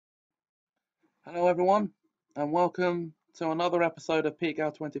Hello everyone, and welcome to another episode of Peak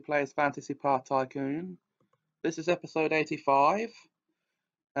Gal 20 Players Fantasy Park Tycoon. This is episode 85,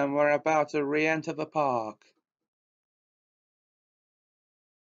 and we're about to re-enter the park.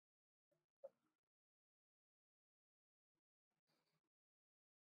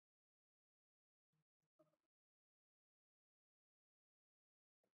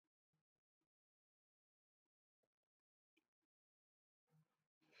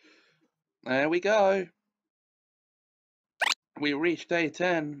 There we go. We reached day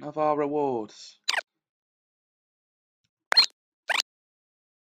 10 of our rewards.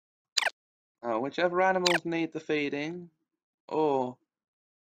 Whichever animals need the feeding or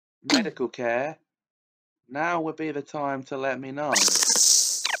medical care, now would be the time to let me know.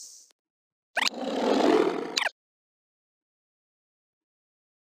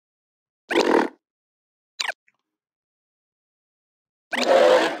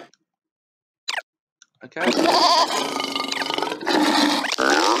 Okay.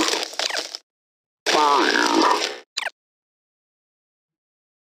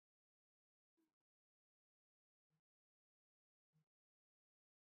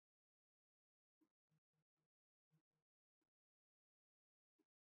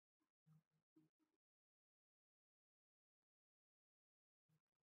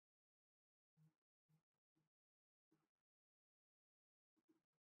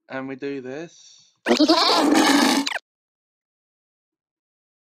 And we do this.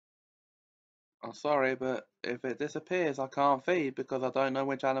 I'm sorry, but if it disappears, I can't feed because I don't know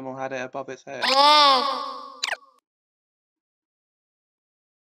which animal had it above its head.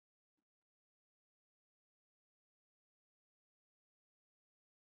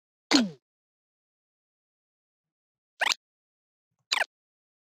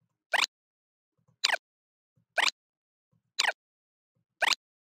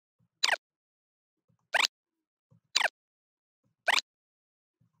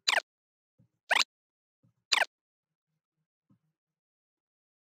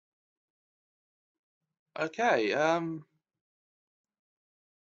 Okay,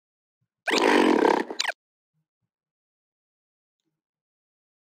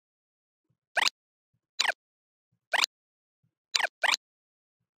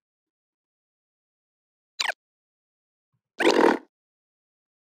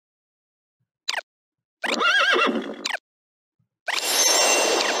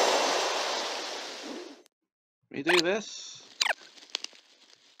 we do this.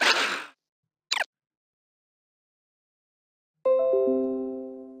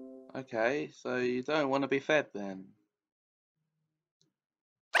 Okay, so you don't want to be fed then.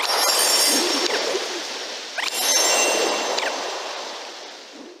 Okay,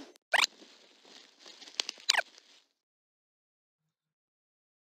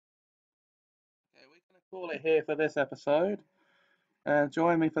 we're going to call it here for this episode.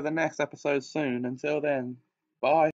 Join me for the next episode soon. Until then, bye.